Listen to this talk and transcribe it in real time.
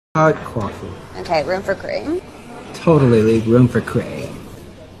Hot coffee. Okay, room for cream? Totally leave room for cream.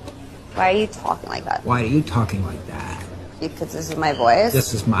 Why are you talking like that? Why are you talking like that? Because this is my voice?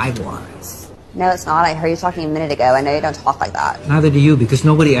 This is my voice. No, it's not. I heard you talking a minute ago. I know you don't talk like that. Neither do you, because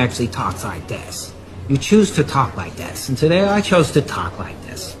nobody actually talks like this. You choose to talk like this, and today I chose to talk like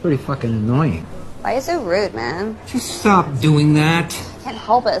this. Pretty fucking annoying. Why are you so rude, man? Just stop doing that. I can't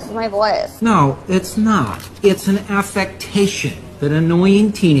help it. This is my voice. No, it's not. It's an affectation that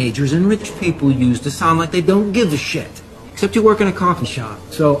annoying teenagers and rich people use to sound like they don't give a shit. Except you work in a coffee shop,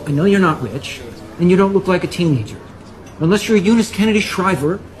 so I know you're not rich, and you don't look like a teenager. Unless you're Eunice Kennedy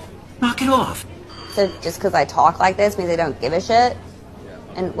Shriver, knock it off. So just because I talk like this means I don't give a shit?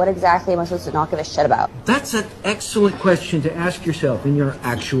 And what exactly am I supposed to not give a shit about? That's an excellent question to ask yourself in your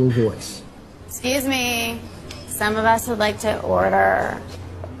actual voice. Excuse me. Some of us would like to order.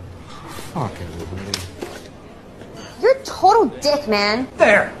 Fucking everybody. You're a total dick, man.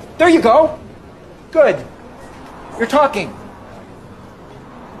 There you go. Good. You're talking.